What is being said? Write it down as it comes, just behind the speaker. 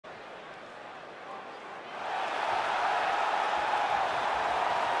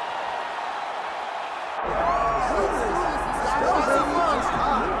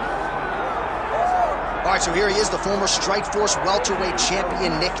right, so here he is, the former Strikeforce welterweight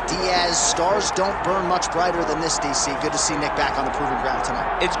champion, Nick Diaz. Stars don't burn much brighter than this, DC. Good to see Nick back on the proving ground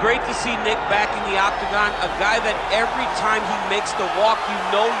tonight. It's great to see Nick back in the octagon, a guy that every time he makes the walk, you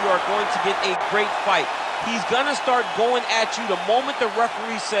know you are going to get a great fight. He's gonna start going at you the moment the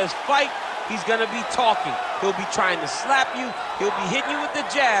referee says fight. He's gonna be talking. He'll be trying to slap you. He'll be hitting you with the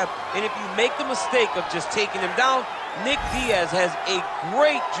jab. And if you make the mistake of just taking him down, Nick Diaz has a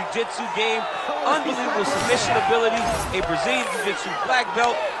great jiu-jitsu game, unbelievable submission ability, a Brazilian jiu-jitsu black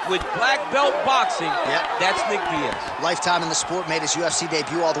belt with black belt boxing. Yep. That's Nick Diaz. Lifetime in the sport, made his UFC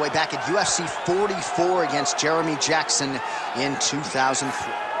debut all the way back at UFC 44 against Jeremy Jackson in 2003.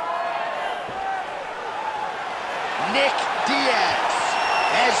 Nick Diaz,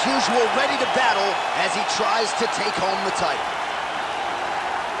 as usual, ready to battle as he tries to take home the title.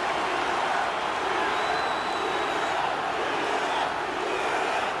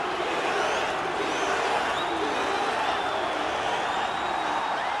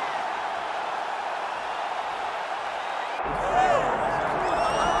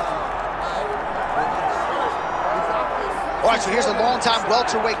 All right, so here's a longtime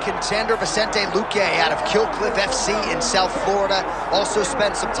welterweight contender, Vicente Luque, out of Kill Cliff FC in South Florida. Also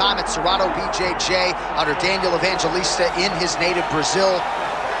spent some time at Cerrado BJJ under Daniel Evangelista in his native Brazil.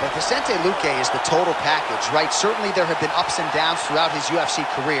 But Vicente Luque is the total package, right? Certainly there have been ups and downs throughout his UFC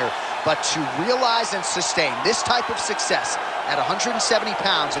career, but to realize and sustain this type of success at 170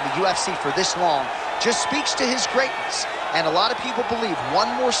 pounds in the UFC for this long just speaks to his greatness. And a lot of people believe one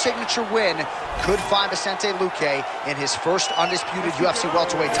more signature win could find Vicente Luque in his first undisputed UFC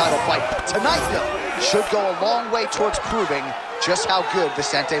welterweight title fight. Tonight, though, should go a long way towards proving just how good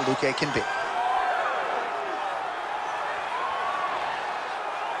Vicente Luque can be.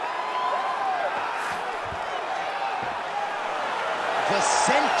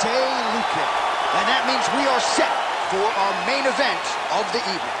 Vicente Luque. And that means we are set for our main event of the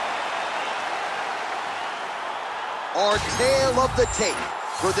evening. Our tale of the tape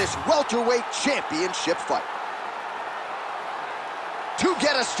for this welterweight championship fight. To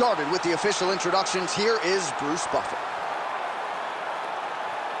get us started with the official introductions, here is Bruce Buffer.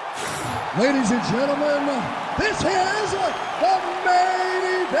 Ladies and gentlemen, this is the main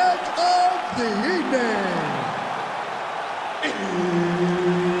event of the evening.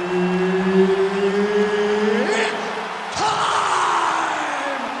 It's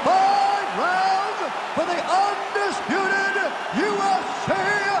time! 5 rounds for the undisputed UFC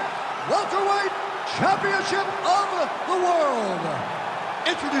welterweight championship of the world.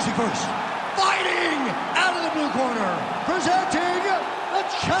 Introducing first, fighting out of the blue corner, presenting the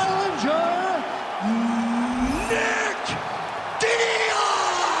challenger, Nick Diaz!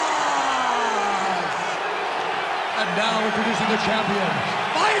 And now introducing the champion,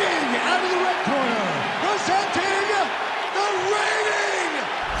 fighting out of the red corner, presenting the reigning,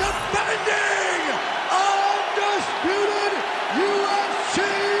 defending, undisputed UFC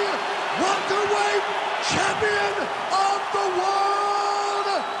welterweight champion of the world,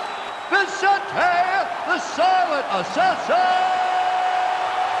 Vicente the Silent Assassin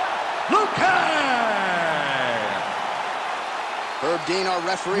Luque! Herb Dean, our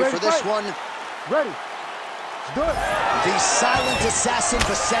referee for this one. Ready. Good. The silent assassin,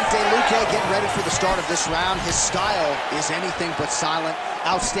 Vicente Luque, getting ready for the start of this round. His style is anything but silent.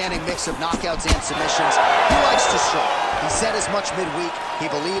 Outstanding mix of knockouts and submissions. He likes to strike. He said as much midweek. He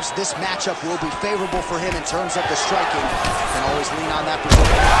believes this matchup will be favorable for him in terms of the striking. Can always lean on that position.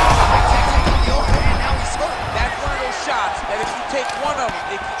 That's one of those shots that if you take one of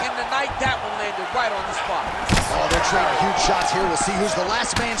them, in the night, that one landed right on the spot. Oh, they're trading huge shots here. We'll see who's the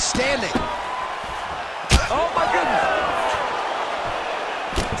last man standing. Oh, my goodness.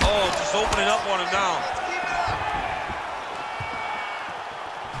 Oh, just opening up on him now.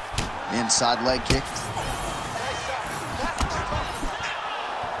 Inside leg kick.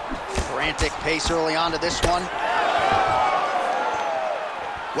 Frantic pace early on to this one.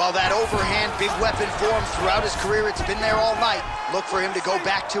 Well, that overhand, big weapon for him throughout his career. It's been there all night. Look for him to go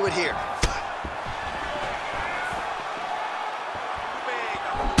back to it here.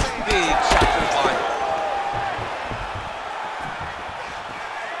 Big shot to the body.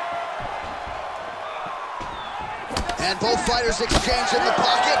 And both fighters exchange in the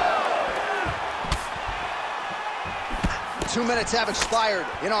pocket. 2 minutes have expired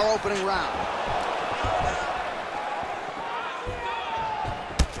in our opening round.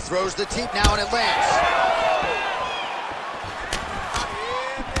 Throws the teep now and it lands.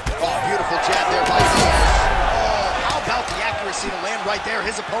 Oh, beautiful jab there by Diaz. Oh, how about the accuracy to land right there?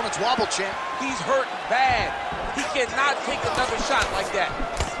 His opponent's wobble champ. He's hurting bad. He cannot take another shot like that.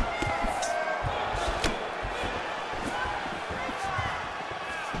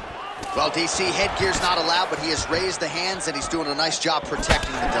 Well, DC, headgear's not allowed, but he has raised the hands, and he's doing a nice job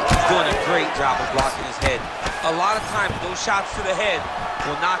protecting the dome. He's doing a great job of blocking his head. A lot of times, those shots to the head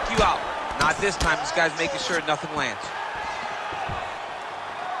will knock you out. Not this time. This guy's making sure nothing lands.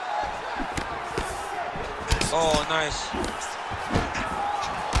 Oh, nice.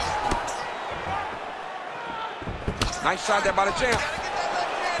 Nice shot there by the champ.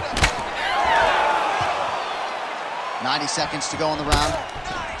 90 seconds to go in the round.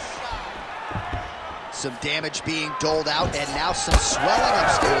 Some damage being doled out, and now some swelling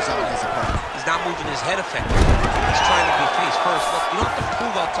upstairs on his opponent. He's not moving his head effectively. He's trying to be face first. Look, you don't have to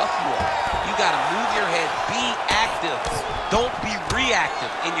prove how tough you are. You got to move your head, be active. Don't be reactive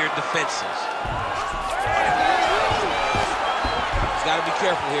in your defenses. He's got to be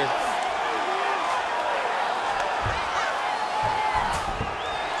careful here.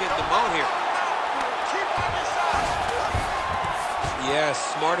 Getting the mount here. Yes,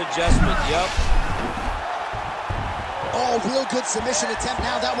 smart adjustment, yep. Oh, real good submission attempt.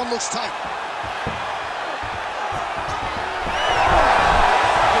 Now that one looks tight.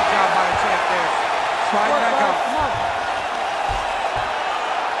 Good job by the champ there. Slide back out.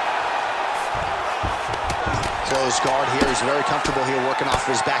 Close guard here. He's very comfortable here working off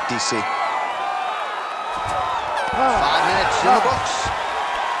of his back, DC. 5 minutes in the books.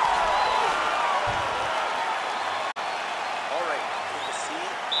 All right, take a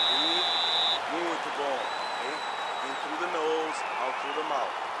seat, breathe, muito bom, okay? In through the nose, out through the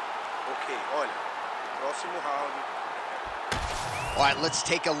mouth. Okay, olha, próximo round. All right, let's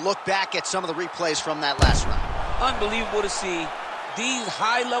take a look back at some of the replays from that last round. Unbelievable to see these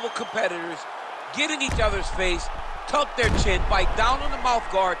high-level competitors get in each other's face, tuck their chin, bite down on the mouth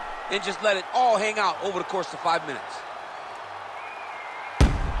guard, and just let it all hang out over the course of 5 minutes.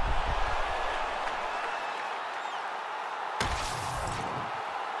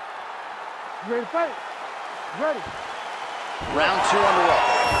 You ready to fight? Ready. Round 2 underway.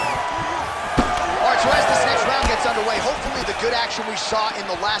 All right, so as this next round gets underway, hopefully the good action we saw in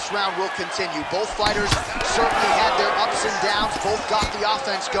the last round will continue. Both fighters certainly had their ups and downs, both got the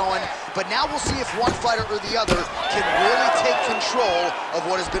offense going, but now we'll see if one fighter or the other can really take control of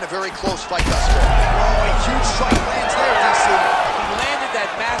what has been a very close fight thus far. Oh, a huge strike lands there, DC. He landed that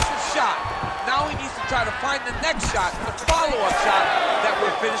massive shot. Now he needs to try to find the next shot, the follow-up shot that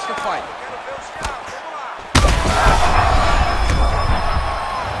will finish the fight.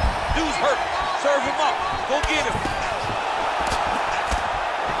 Dude's hurt. Serve him up. Go get him.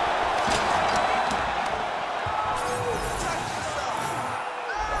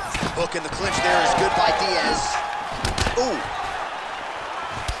 Hook in the clinch there is good by Diaz. Ooh.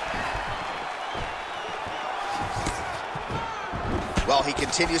 Well, he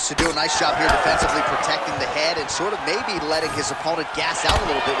continues to do a nice job here defensively, protecting the head and sort of maybe letting his opponent gas out a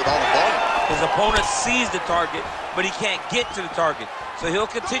little bit with all the volume. His opponent sees the target, but he can't get to the target. So he'll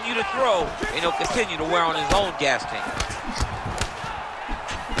continue to throw, and he'll continue to wear on his own gas tank.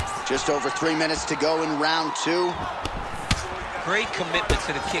 Just over 3 minutes to go in round 2. Great commitment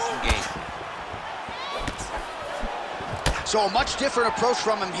to the kicking game. So a much different approach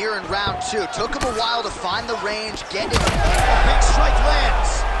from him here in round 2. Took him a while to find the range, get it. Big strike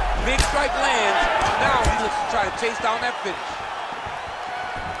lands. Big strike lands. Now he looks to try to chase down that finish.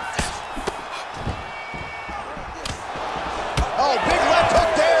 Oh, big left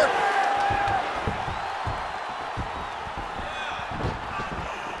hook there.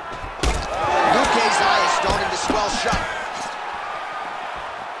 Luque's eye is starting to swell shut.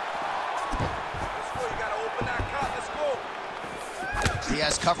 Let's go, you gotta open that cut, let's go.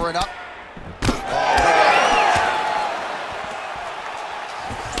 Diaz covering up.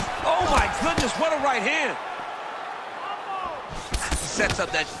 Oh my goodness, what a right hand. He sets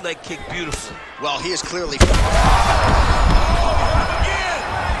up that leg kick beautifully. Well, he is clearly...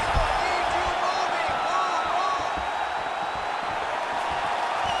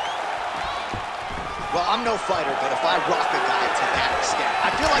 Well, I'm no fighter, but if I rock a guy to that extent,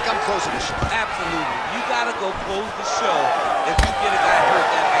 I feel like I'm closing the show. Absolutely. You gotta go close the show if you get a guy hurt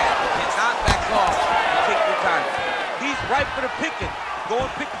that bad. You cannot back off and take your time. He's ripe for the picking. Go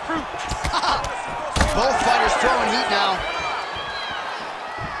and pick the fruit. Both fighters throwing heat now.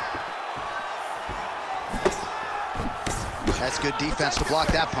 That's good defense to block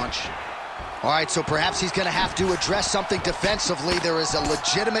that punch. All right, so perhaps he's going to have to address something defensively. There is a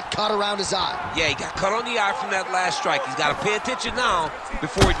legitimate cut around his eye. Yeah, he got cut on the eye from that last strike. He's got to pay attention now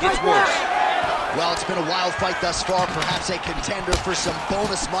before it gets worse. Well, it's been a wild fight thus far, perhaps a contender for some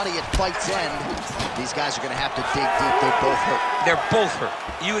bonus money at fight's end. These guys are going to have to dig deep. They're both hurt. They're both hurt.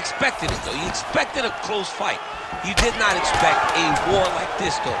 You expected it, though. You expected a close fight. You did not expect a war like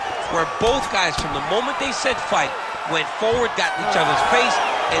this, though, where both guys, from the moment they said fight, went forward, got in each other's face,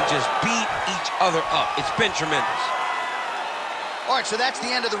 and just beat each other up. It's been tremendous. All right, so that's the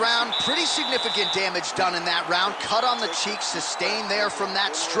end of the round. Pretty significant damage done in that round. Cut on the cheek, sustained there from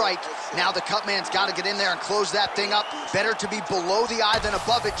that strike. Now the cut man's got to get in there and close that thing up. Better to be below the eye than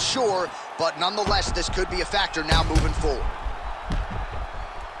above it, sure, but nonetheless, this could be a factor now moving forward.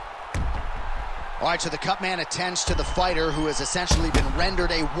 All right, so the cut man attends to the fighter who has essentially been rendered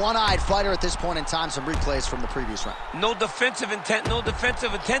a one-eyed fighter at this point in time. Some replays from the previous round. No defensive intent, no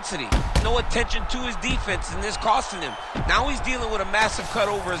defensive intensity. No attention to his defense, and this costing him. Now he's dealing with a massive cut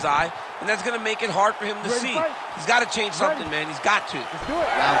over his eye, and that's going to make it hard for him to see. He's got to change something, man. He's got to. Let's do it.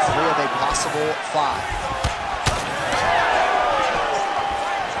 Round 3 of a possible 5.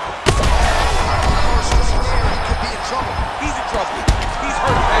 Trouble. He's in trouble. He's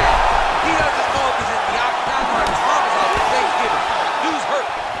hurt bad. He doesn't know if he's in the octagon or his mom is out for Thanksgiving. Dude's hurt.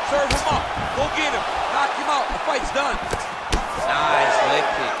 Serve him up. Go get him. Knock him out. The fight's done. Nice leg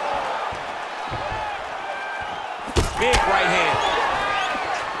kick. Big right hand.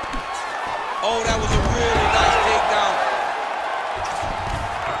 Oh, that was a really nice takedown.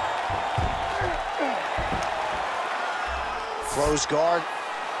 Close guard.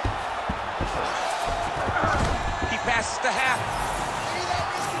 Passes to half.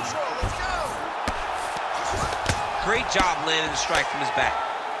 Great job landing the strike from his back.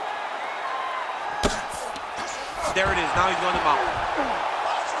 There it is. Now he's going to mount.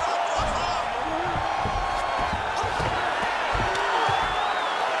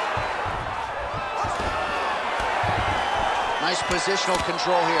 Nice positional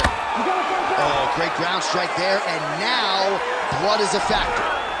control here. Oh, great ground strike there, and now blood is a factor.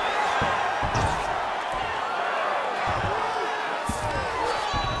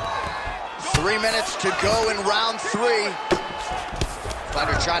 Three minutes to go in round 3.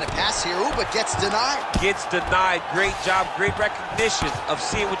 Fighter trying to pass here, ooh, but gets denied. Gets denied. Great job, great recognition of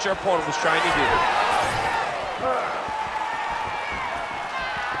seeing what your opponent was trying to do.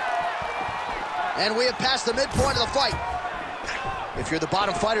 And we have passed the midpoint of the fight. If you're the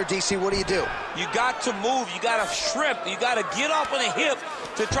bottom fighter, DC, what do? You got to move, you got to shrimp, you got to get off on a hip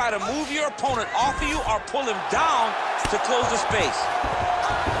to try to move your opponent off of you or pull him down to close the space.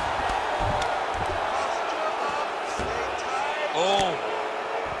 Oh.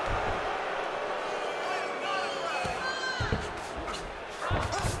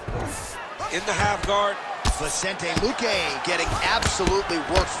 In the half guard. Vicente Luque getting absolutely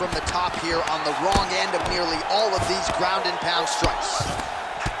worked from the top here on the wrong end of nearly all of these ground and pound strikes.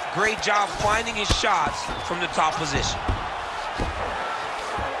 Great job finding his shots from the top position.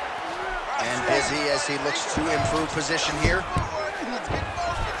 And busy as he looks to improve position here.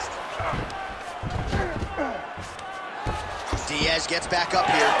 Diaz gets back up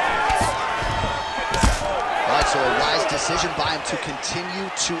here. All right, so a wise decision by him to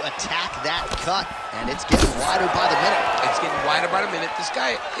continue to attack that cut. And it's getting wider by the minute. It's getting wider by the minute. This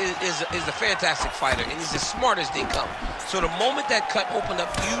guy is a fantastic fighter, and he's as smart as they come. So the moment that cut opened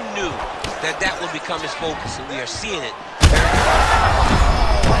up, you knew that that would become his focus, and we are seeing it. Gets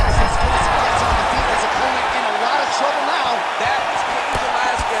on the feet. His opponent in a lot of trouble now. That was Cain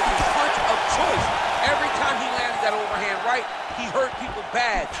Velasquez's punch of choice. Every time he landed that overhand right, he hurt people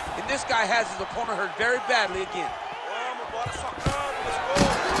bad. And this guy has his opponent hurt very badly again.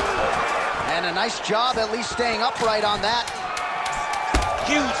 And a nice job at least staying upright on that.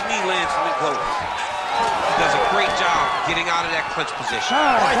 Huge knee lands from Nicola. He does a great job getting out of that clinch position.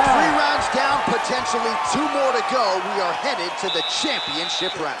 All right, 3 rounds down, potentially 2 more to go. We are headed to the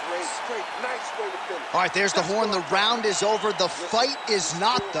championship round. All right, there's the horn. The round is over. The fight is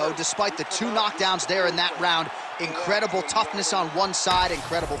not, though, despite the 2 knockdowns there in that round. Incredible toughness on one side,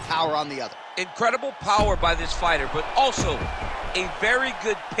 incredible power on the other. Incredible power by this fighter, but also a very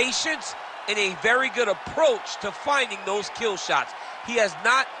good patience and a very good approach to finding those kill shots. He has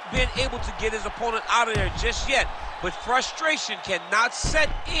not been able to get his opponent out of there just yet, but frustration cannot set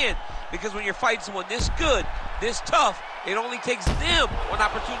in because when you're fighting someone this good, this tough, it only takes them one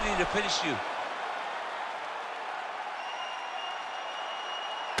opportunity to finish you.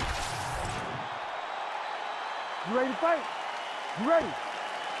 You ready to fight? You ready?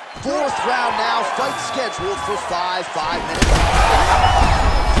 4th round now, fight scheduled for 5 minutes.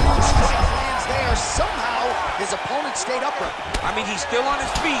 Strike lands there. Somehow, his opponent stayed upright. I mean, he's still on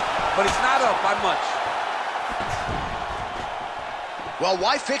his feet, but he's not up by much. Well,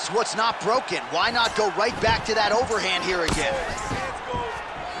 why fix what's not broken? Why not go right back to that overhand here again?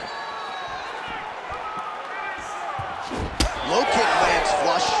 Low kick lands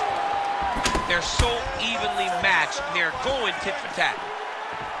flush. They're so evenly matched, and they're going tit for tat.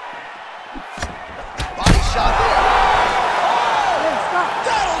 Body shot there.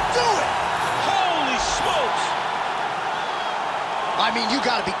 That'll do it! Holy smokes! I mean, you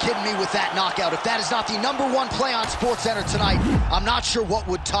gotta be kidding me with that knockout. If that is not the #1 play on SportsCenter tonight, I'm not sure what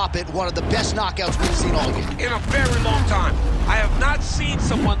would top it. One of the best knockouts we've seen all year. In a very long time. I have not seen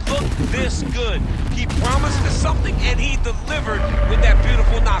someone look this good. He promised us something, and he delivered with that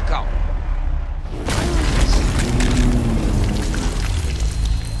beautiful knockout.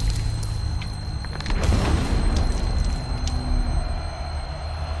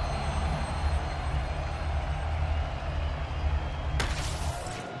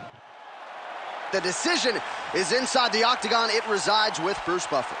 The decision is inside the octagon. It resides with Bruce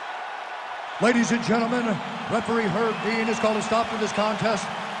Buffer. Ladies and gentlemen, referee Herb Dean has called a stop to this contest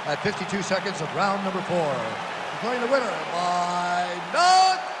at 52 seconds of round number 4. Declaring the winner by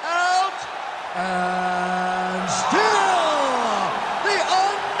knockout and still the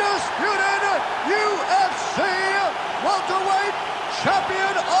undisputed UFC welterweight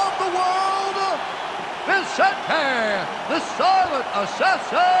champion of the world, Vicente, the Silent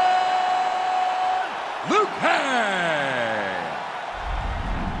Assassin, Luque.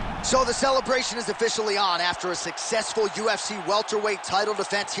 So the celebration is officially on. After a successful UFC welterweight title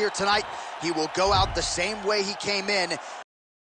defense here tonight, he will go out the same way he came in.